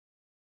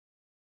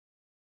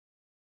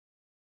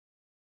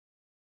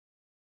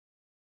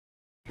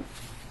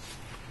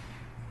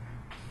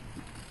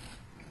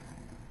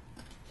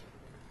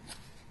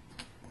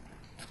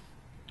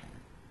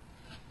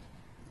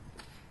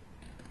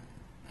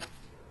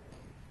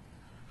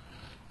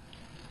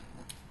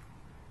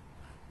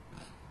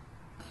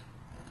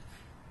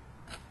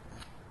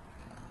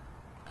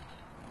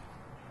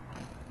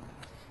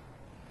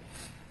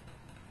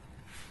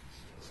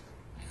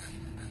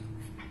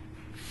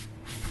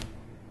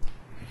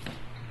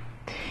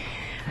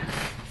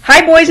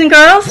Hi, boys and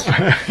girls.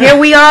 Here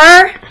we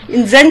are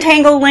in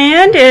Zentangle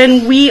land,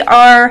 and we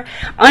are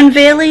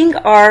unveiling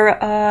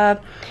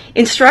our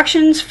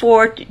instructions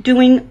for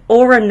doing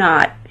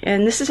auraknot.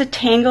 And this is a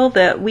tangle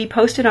that we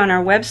posted on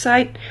our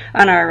website,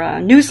 on our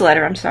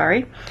newsletter, I'm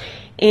sorry.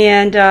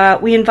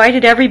 And we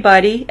invited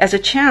everybody as a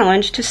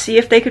challenge to see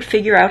if they could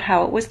figure out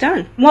how it was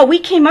done. What we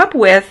came up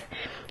with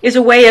is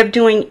a way of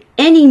doing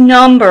any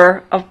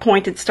number of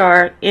pointed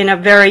star in a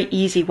very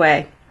easy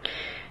way.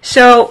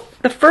 So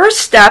the first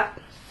step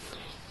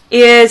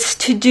is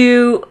to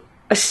do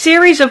a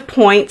series of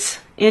points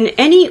in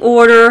any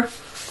order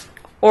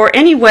or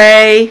any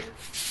way,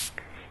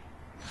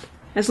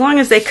 as long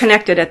as they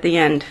connected at the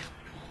end.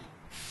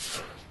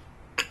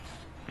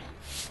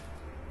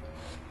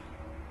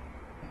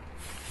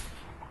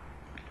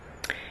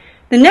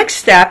 The next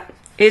step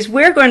is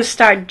we're going to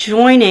start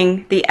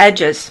joining the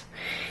edges.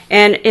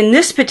 And in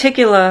this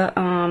particular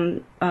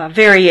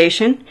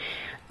variation,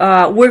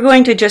 we're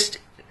going to just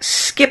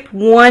skip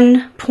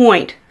one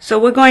point. So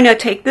we're going to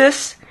take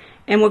this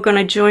and we're going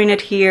to join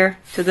it here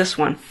to this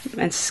one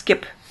and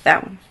skip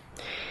that one.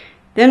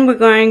 Then we're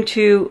going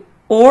to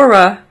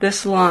aura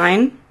this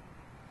line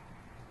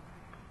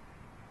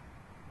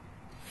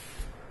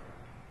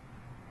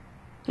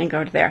and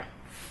go to there.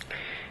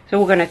 So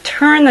we're going to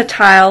turn the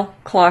tile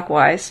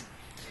clockwise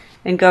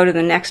and go to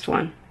the next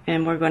one,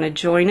 and we're going to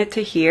join it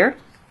to here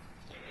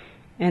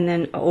and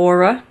then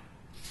aura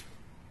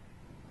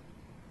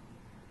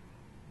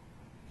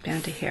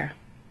down to here.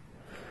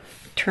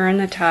 Turn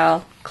the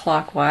tile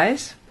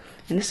clockwise,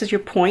 and this is your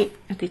point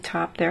at the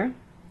top there.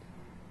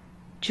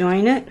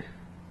 Join it,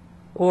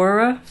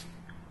 aura,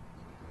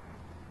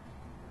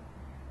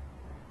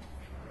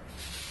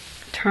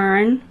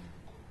 turn,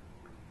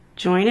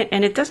 join it,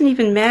 and it doesn't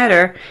even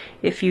matter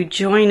if you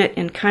join it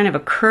in kind of a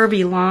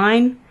curvy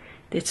line.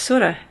 It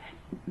sort of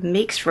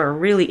makes for a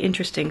really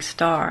interesting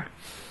star.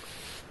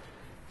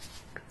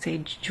 Say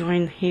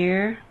join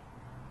here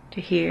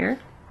to here.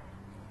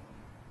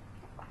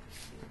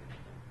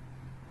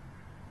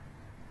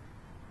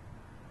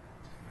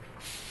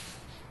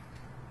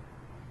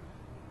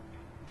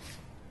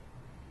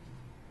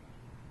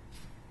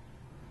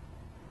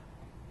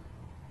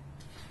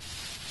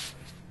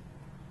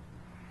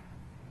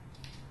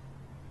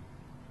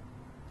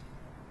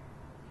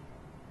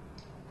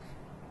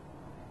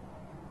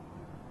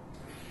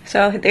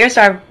 So there's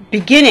our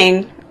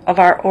beginning of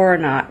our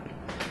auraknot.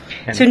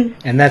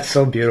 And that's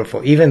so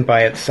beautiful, even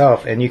by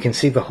itself. And you can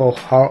see the whole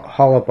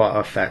hollaba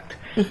effect,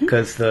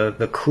 because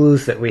the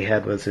clues that we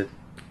had was it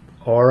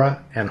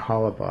aura and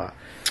hollaba.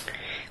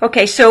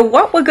 Okay, so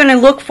what we're going to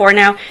look for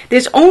now,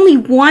 there's only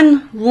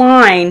one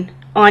line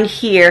on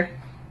here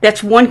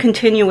that's one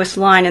continuous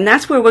line, and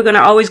that's where we're going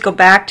to always go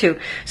back to.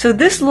 So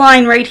this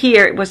line right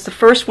here was the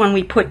first one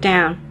we put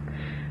down.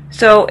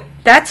 So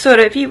that's sort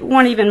of, if you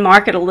want to even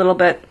mark it a little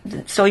bit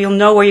so you'll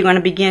know where you're going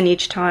to begin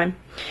each time.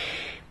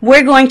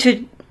 We're going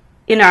to,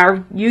 in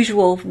our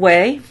usual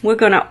way, we're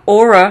going to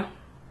aura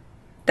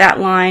that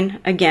line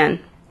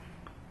again.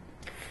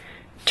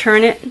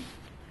 Turn it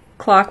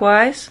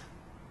clockwise,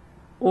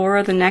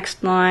 aura the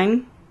next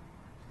line,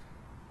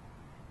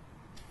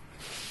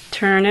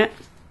 turn it,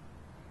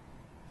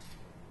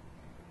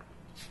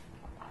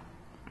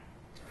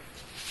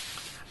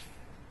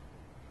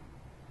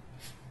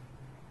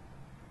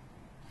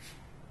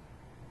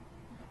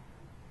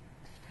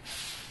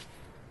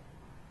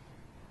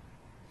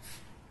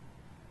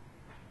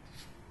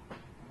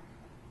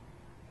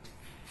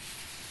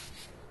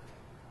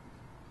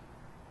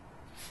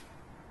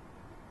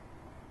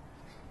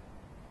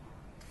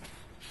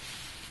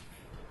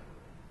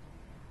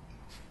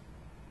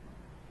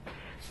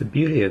 The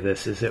beauty of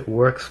this is it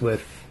works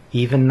with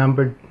even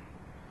numbered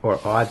or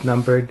odd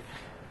numbered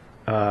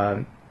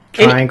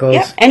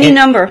triangles. Any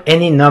number.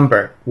 Any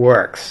number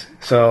works.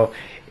 So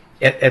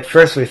at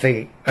first we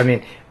think, I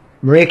mean,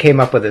 Maria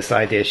came up with this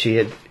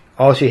idea.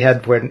 All she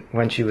had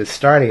when she was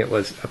starting it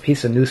was a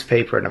piece of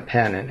newspaper and a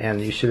pen,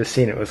 and you should have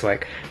seen it. It was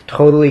like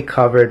totally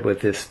covered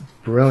with this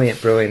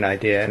brilliant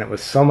idea, and it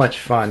was so much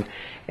fun.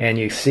 And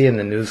you see in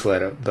the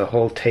newsletter, the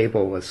whole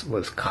table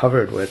was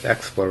covered with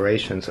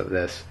explorations of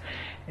this.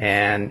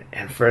 And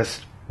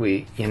first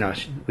we did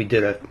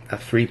a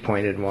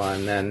 3-pointed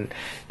one, then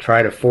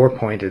tried a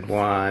 4-pointed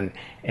one,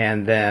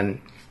 and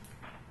then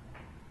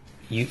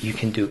you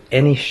can do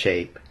any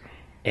shape,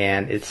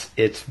 and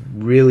it's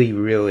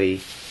really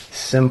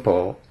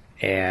simple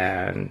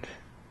and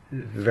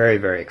very,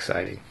 very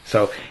exciting.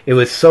 So it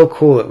was so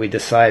cool that we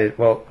decided,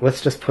 well,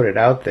 let's just put it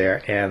out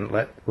there and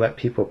let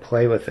people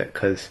play with it,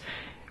 because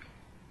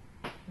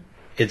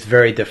it's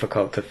very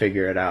difficult to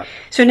figure it out.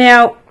 So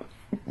now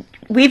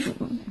we've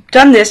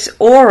done this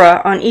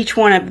aura on each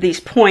one of these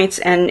points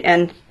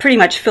and pretty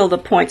much filled the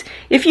points.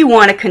 If you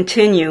want to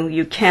continue,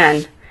 you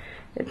can.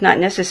 It's not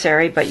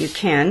necessary, but you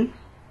can.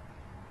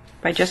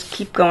 By just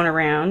keep going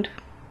around.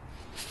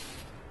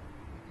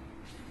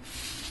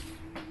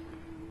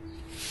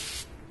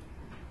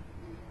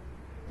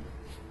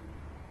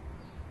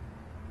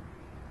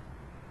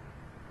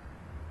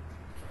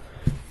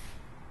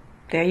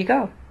 There you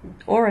go,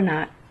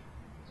 auraknot.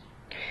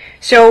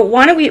 So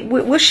why don't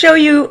we'll show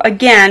you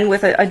again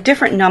with a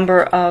different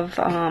number of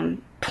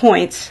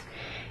points,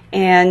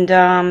 and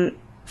then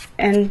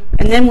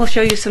we'll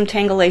show you some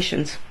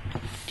tangulations.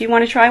 Do you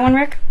want to try one,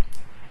 Rick?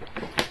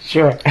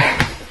 Sure.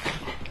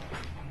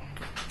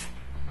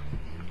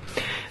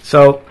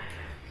 So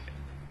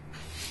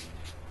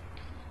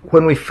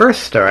when we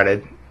first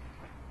started,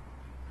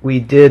 we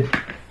did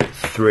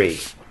 3.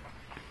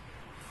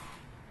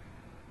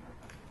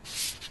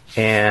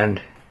 And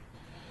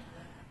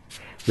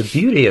the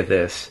beauty of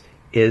this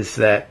is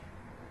that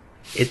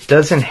it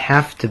doesn't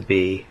have to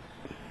be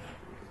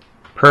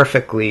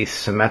perfectly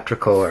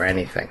symmetrical or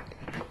anything.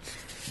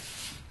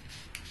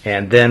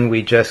 And then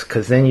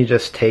because then you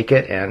just take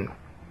it and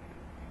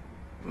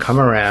come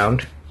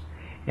around,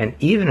 and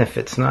even if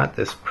it's not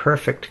this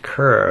perfect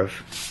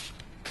curve,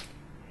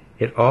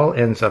 it all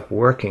ends up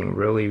working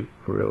really,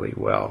 really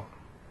well.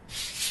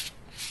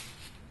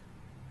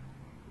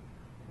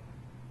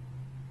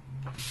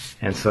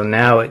 And so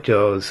now it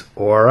goes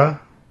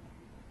aura,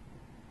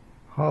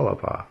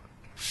 halaba.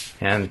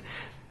 And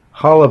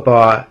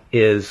halaba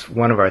is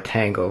one of our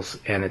tangles,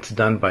 and it's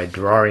done by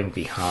drawing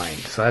behind.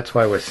 So that's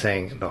why we're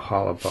saying the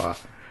halaba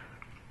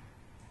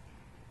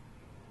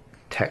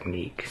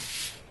technique.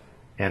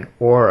 And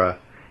aura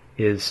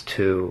is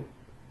to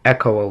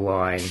echo a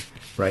line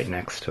right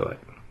next to it.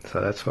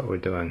 So that's what we're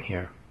doing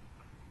here.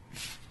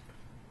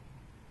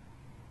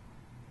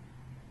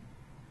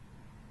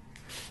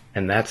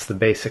 And that's the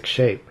basic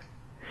shape.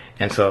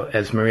 And so,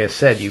 as Maria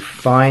said, you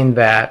find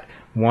that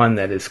one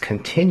that is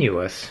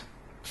continuous,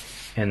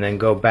 and then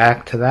go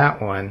back to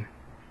that one,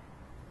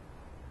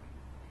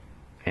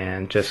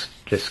 and just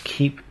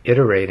keep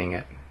iterating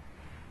it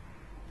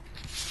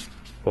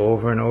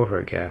over and over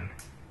again.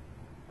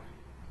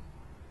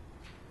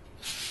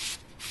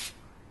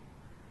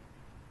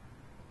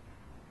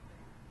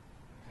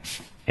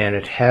 And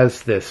it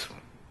has this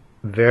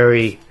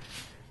very,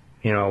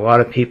 a lot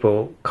of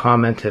people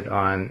commented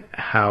on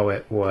how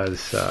it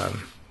was,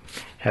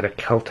 had a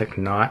Celtic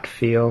knot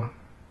feel.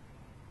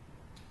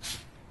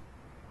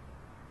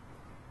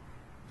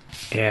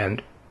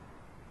 And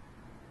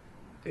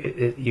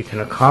you can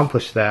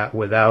accomplish that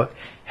without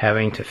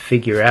having to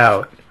figure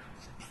out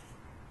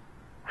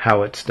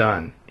how it's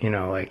done.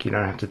 Like you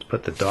don't have to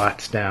put the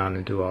dots down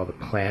and do all the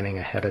planning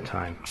ahead of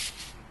time.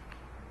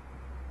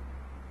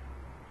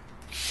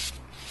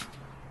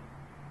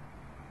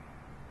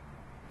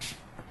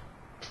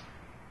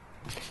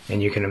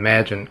 And you can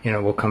imagine,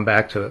 we'll come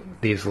back to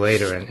these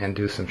later and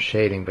do some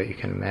shading, but you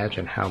can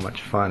imagine how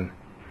much fun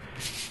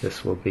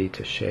this will be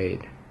to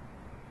shade.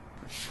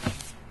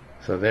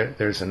 So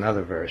there's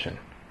another version.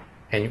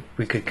 And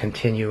we could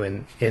continue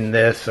in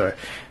this, or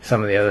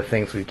some of the other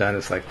things we've done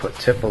is like put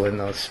tipple in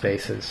those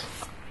spaces.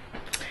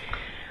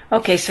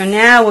 Okay, so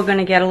now we're going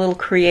to get a little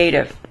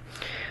creative.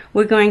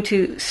 We're going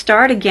to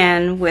start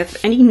again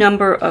with any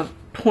number of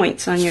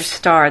points on your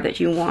star that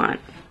you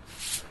want.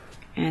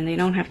 And they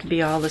don't have to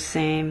be all the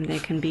same. They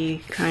can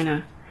be kind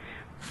of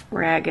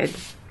ragged.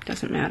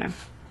 Doesn't matter.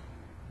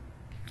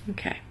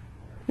 Okay.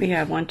 We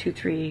have 1, 2,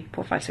 3,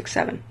 4, 5, 6,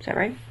 7. Is that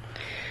right?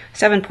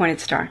 7-pointed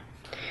star.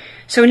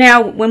 So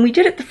now, when we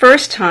did it the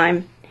first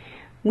time,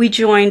 we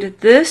joined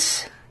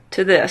this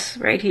to this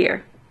right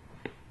here.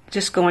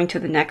 Just going to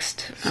the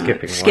next,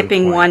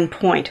 skipping one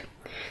point.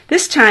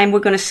 This time, we're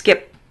going to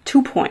skip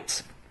 2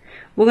 points.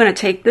 We're going to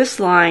take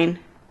this line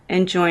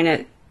and join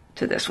it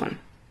to this one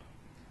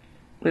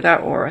with our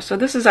aura. So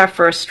this is our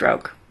first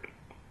stroke.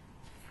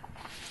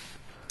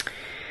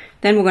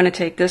 Then we're going to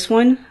take this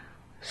one,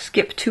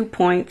 skip 2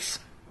 points,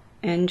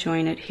 and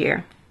join it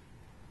here.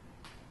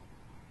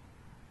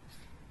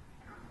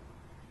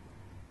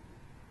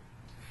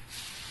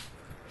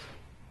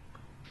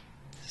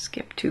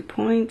 Skip 2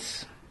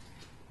 points.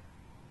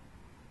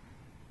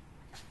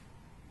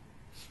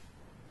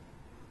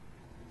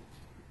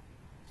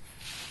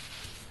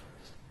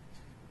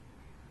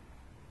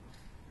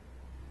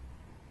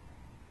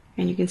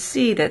 And you can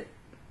see that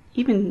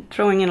even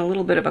throwing in a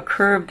little bit of a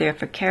curve there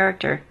for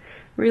character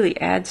really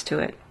adds to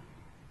it.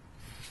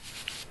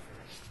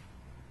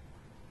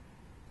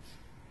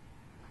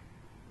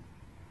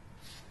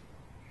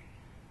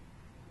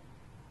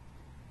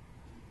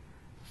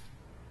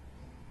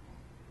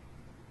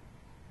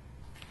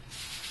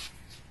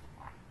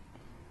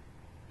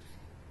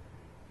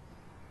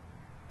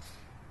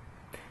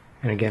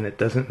 And again, it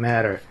doesn't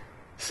matter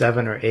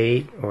 7 or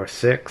 8 or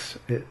 6,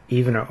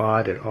 even or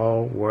odd, it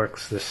all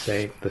works the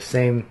same. The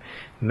same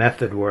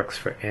method works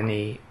for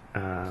any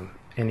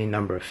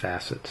number of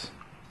facets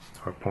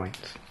or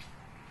points.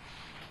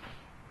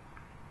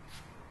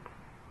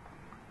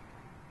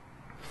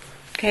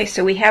 Okay,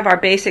 so we have our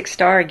basic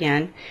star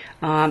again.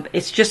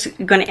 It's just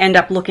going to end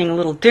up looking a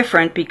little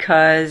different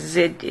because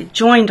it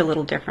joined a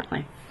little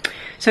differently.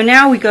 So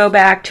now we go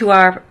back to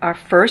our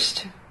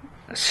first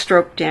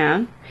stroke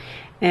down.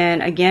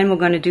 And again, we're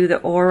going to do the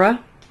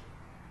aura.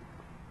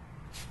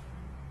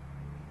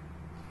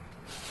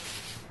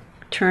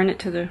 Turn it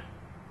to the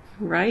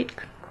right,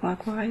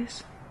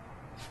 clockwise.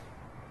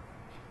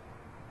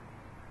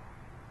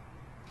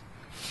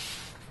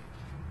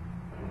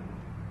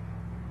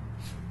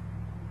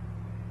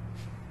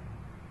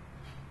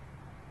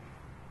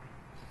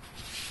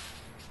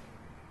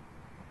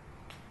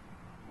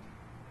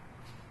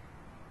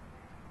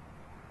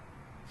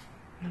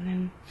 And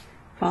then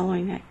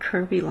following that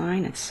curvy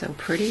line, it's so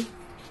pretty.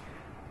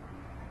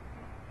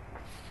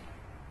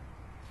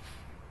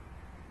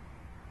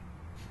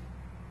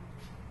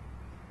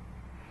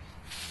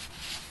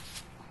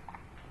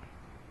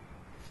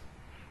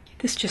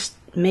 This just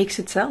makes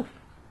itself.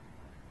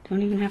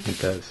 Don't even have to. It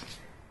does.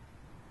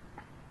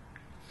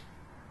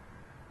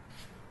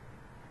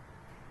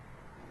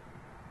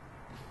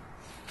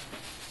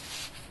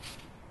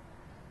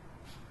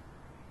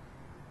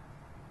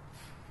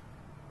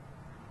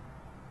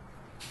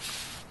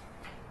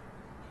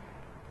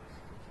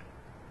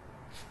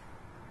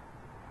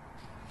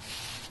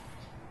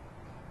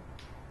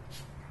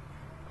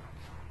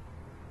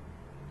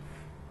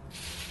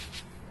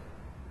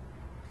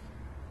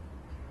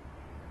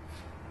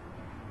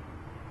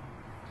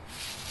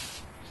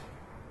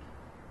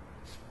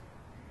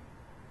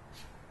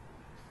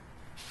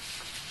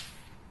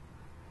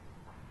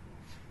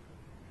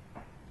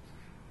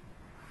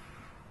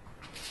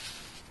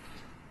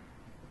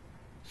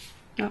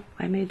 Oh,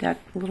 I made that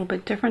a little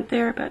bit different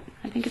there, but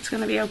I think it's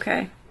going to be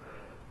okay.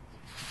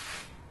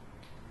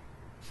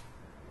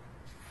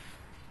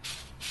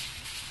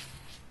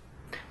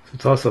 So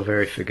it's also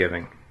very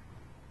forgiving.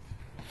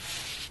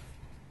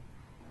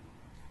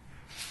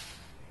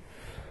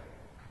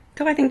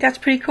 So I think that's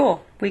pretty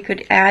cool. We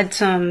could add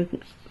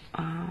some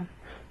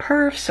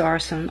perfs or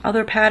some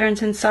other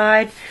patterns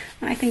inside.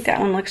 And I think that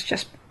one looks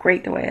just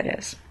great the way it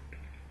is.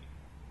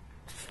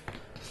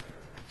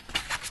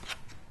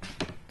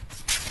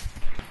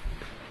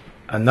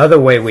 Another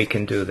way we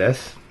can do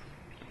this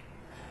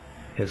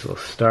is we'll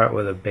start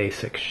with a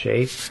basic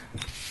shape,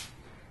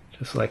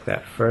 just like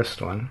that first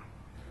one.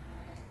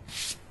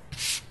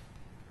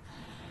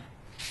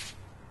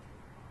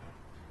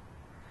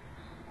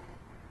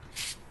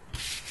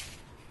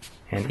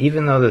 And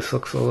even though this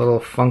looks a little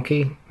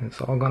funky,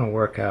 it's all going to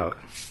work out,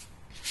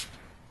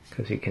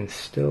 because you can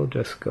still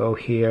just go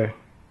here,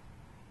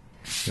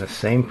 and the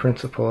same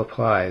principle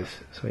applies.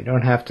 So you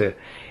don't have to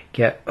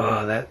get,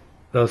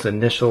 those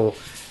initial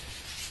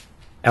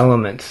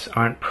elements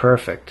aren't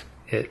perfect.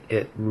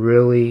 It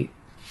really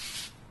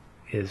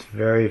is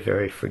very,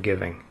 very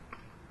forgiving.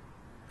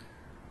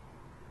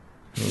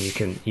 I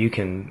mean, you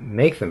can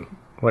make them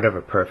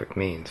whatever perfect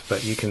means,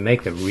 but you can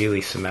make them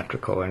really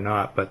symmetrical or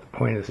not. But the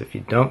point is, if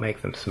you don't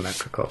make them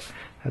symmetrical,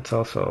 that's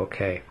also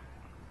okay.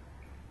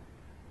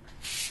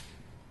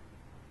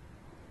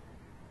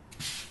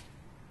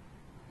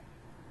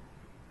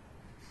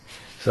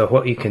 So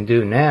what you can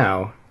do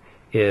now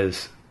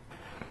is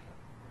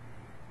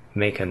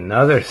make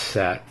another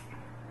set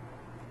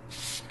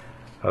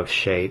of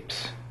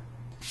shapes.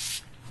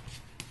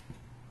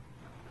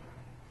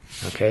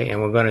 Okay,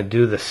 and we're going to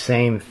do the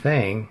same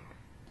thing.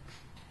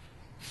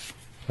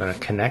 I'm going to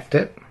connect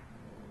it.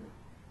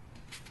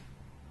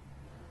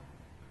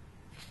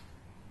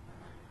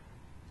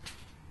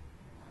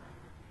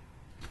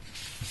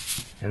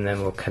 And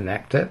then we'll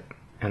connect it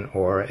and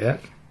aura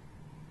it.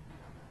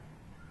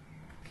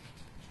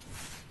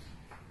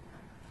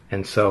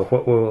 And so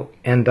what we'll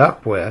end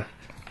up with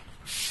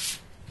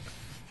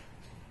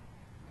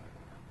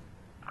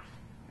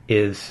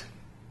is,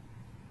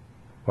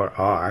 or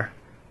are,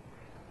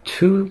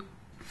 two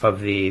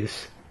of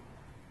these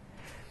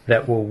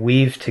that will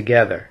weave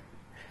together.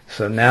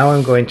 So now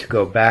I'm going to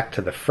go back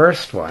to the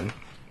first one,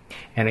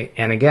 and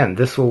again,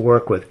 this will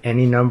work with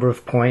any number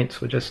of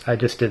points. I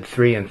just did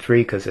 3 and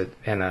 3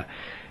 and a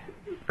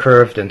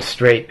curved and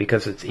straight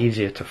because it's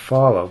easier to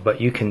follow. But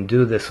you can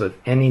do this with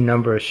any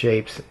number of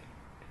shapes,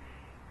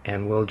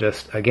 and we'll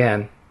just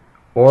again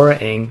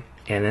aura-ing,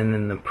 and then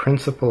in the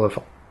principle of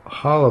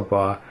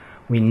Holobah,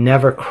 we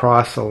never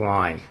cross a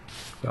line.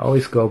 We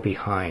always go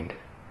behind.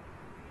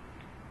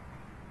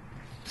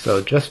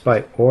 So just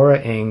by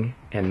aura-ing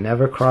and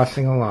never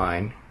crossing a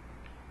line,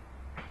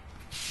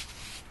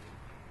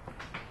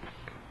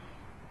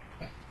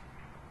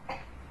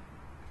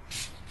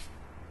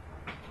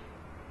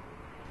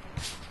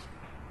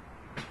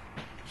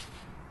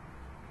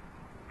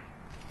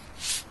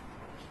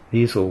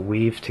 these will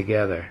weave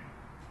together.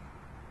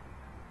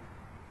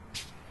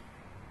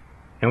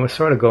 And we're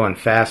sort of going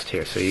fast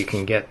here, so you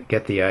can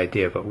get the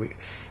idea, but we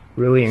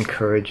really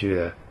encourage you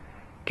to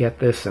get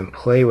this and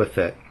play with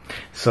it.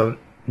 So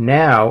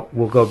now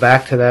we'll go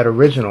back to that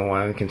original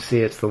one. We can see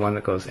it's the one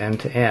that goes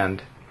end to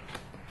end.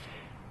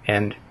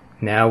 And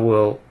now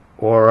we'll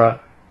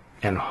aura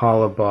and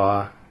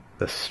Holobah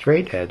the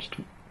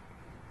straight-edged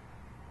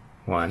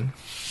one.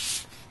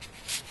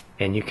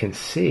 And you can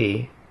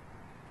see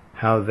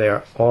how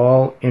they're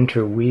all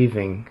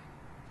interweaving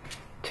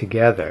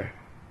together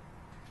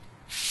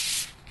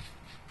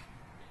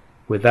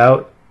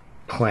without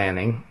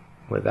planning,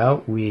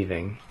 without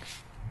weaving.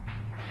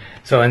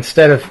 So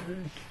instead of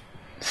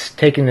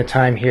taking the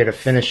time here to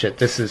finish it,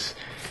 this is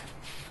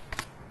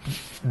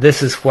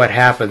what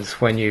happens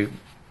when you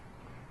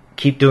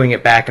keep doing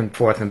it back and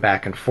forth,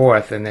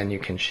 and then you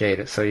can shade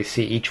it. So you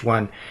see each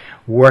one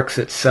works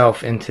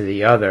itself into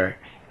the other,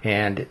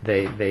 and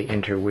they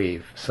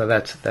interweave. So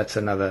that's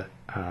another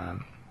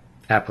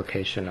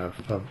application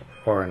of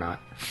auraknot.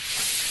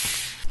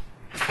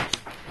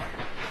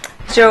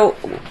 So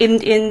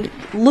in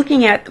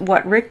looking at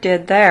what Rick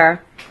did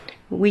there,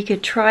 we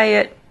could try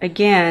it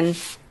again.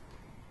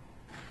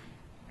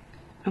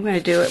 I'm going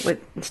to do it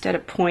with, instead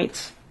of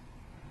points.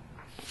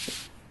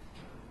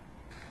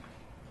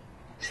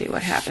 See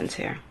what happens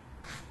here.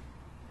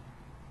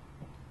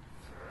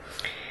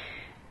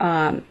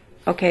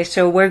 Okay,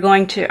 so we're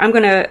going to, I'm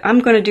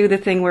going to do the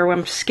thing where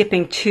I'm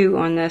skipping 2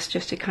 on this,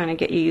 just to kind of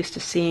get you used to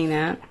seeing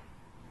that.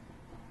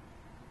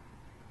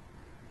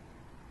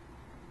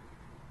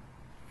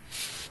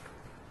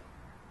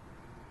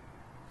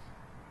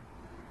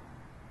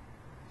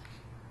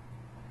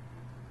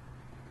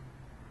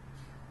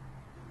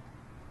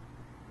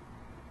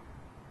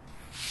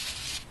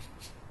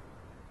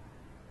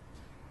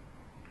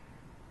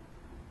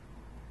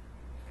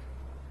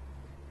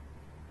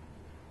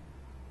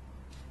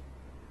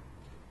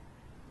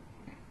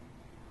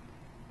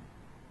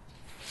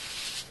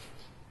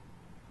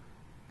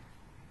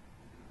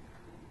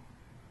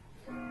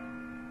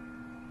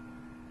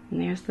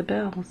 And there's the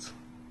bells.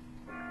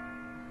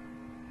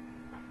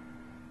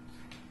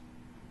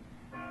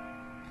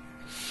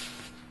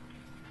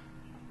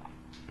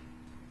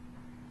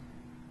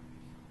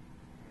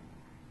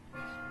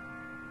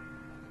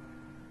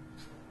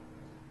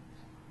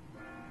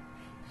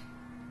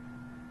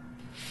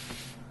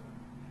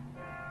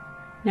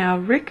 Now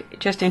Rick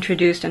just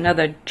introduced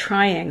another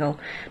triangle,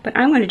 but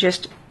I'm going to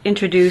just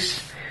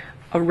introduce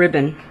a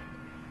ribbon,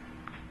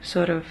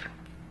 sort of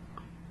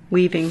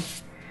weaving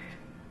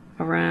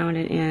around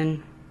and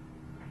in.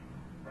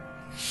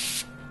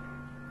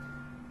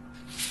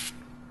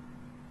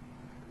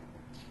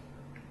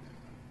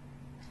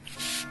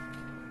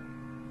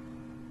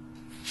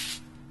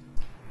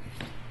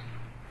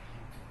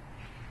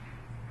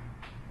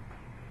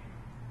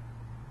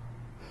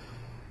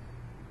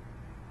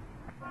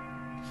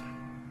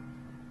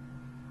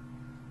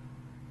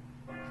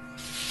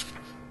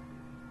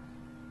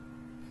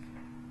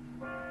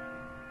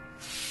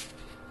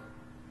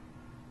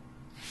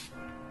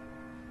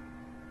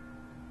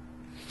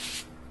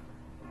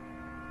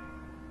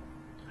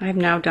 I've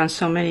now done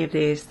so many of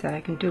these that I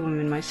can do them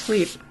in my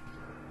sleep.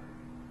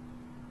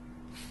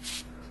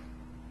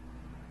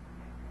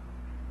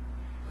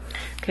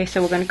 Okay,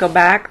 so we're going to go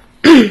back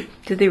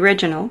to the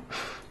original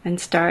and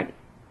start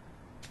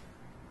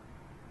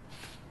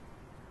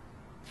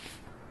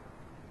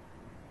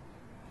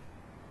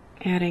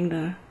adding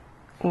the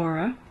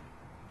aura.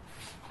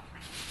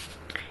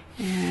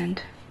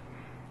 And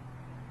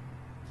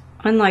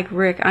unlike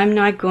Rick, I'm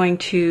not going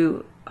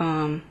to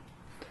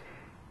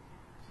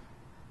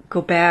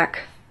go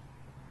back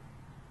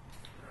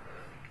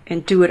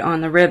and do it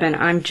on the ribbon.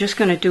 I'm just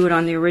going to do it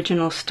on the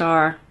original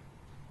star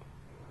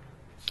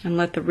and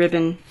let the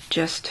ribbon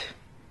just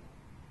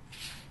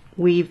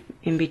weave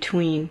in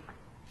between.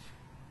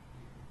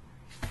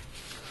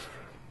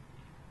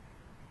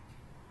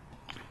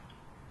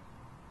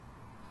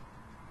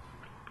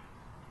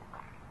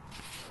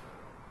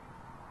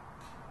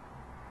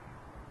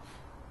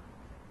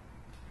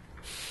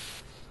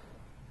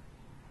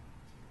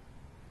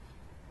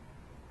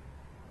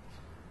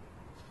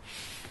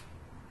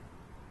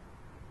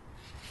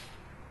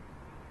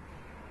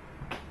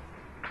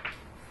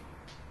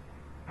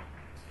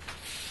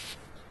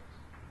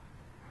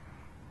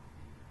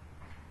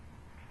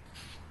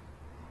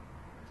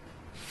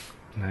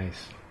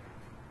 Nice.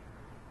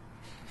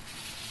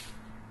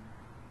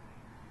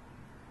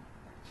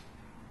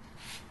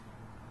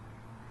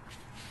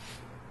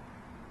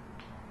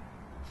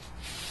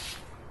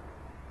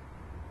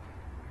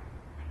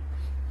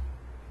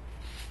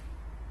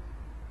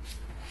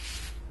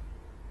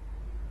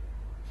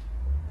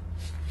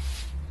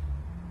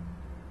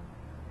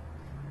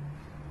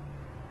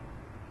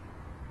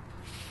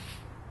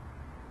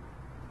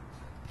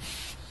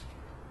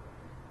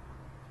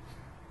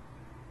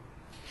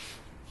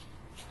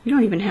 You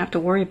don't even have to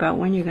worry about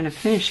when you're going to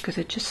finish, because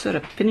it just sort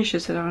of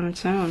finishes it on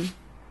its own.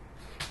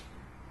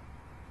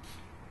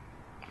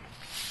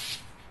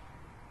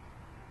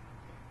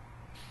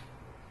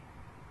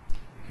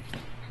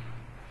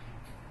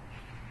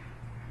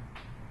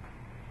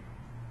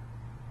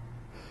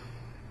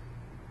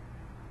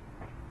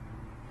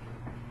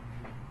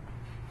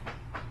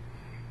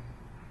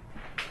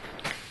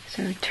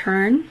 So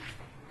turn.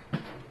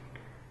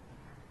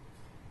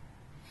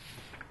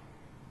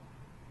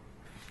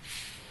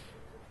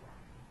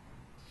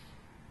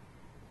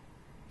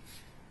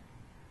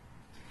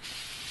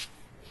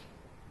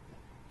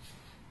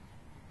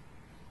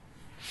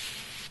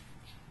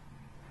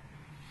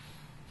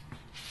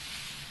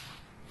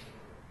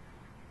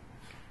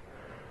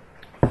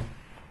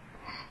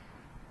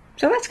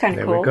 So that's kind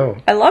of cool. There we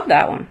go. I love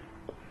that one.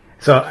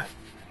 So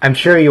I'm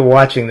sure you're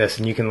watching this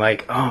and you can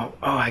like, oh,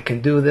 I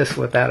can do this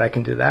with that, I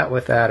can do that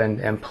with that,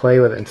 and play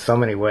with it in so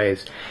many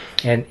ways.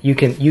 And you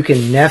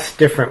can nest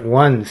different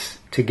ones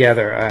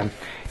together.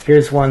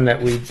 Here's one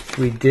that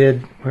we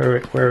did.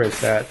 Where is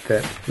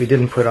that we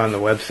didn't put on the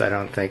website, I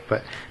don't think,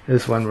 but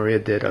this one Maria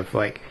did of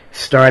like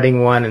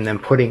starting one and then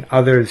putting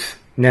others,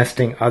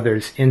 nesting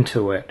others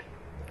into it.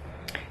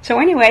 So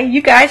anyway,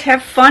 you guys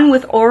have fun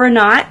with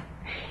auraknot.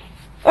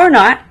 Or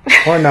not.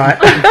 Or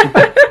not.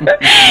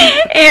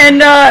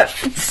 And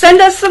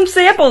send us some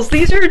samples.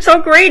 These are so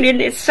great.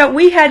 And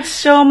we had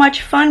so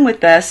much fun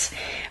with this.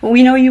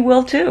 We know you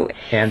will too.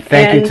 And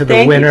thank you to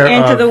the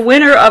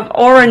winner of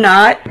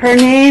auraknot. Her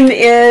name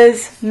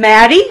is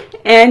Maddie,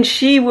 and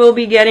she will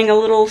be getting a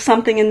little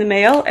something in the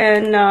mail.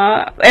 And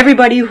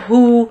everybody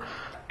who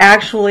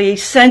actually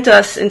sent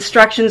us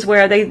instructions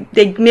where they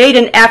made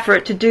an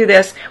effort to do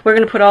this, we're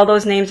going to put all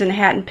those names in a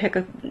hat and pick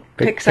a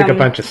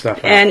bunch of stuff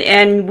out.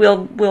 And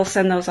we'll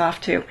send those off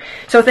too.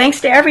 So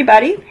thanks to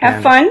everybody.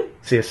 Have fun.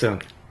 See you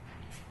soon.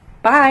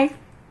 Bye.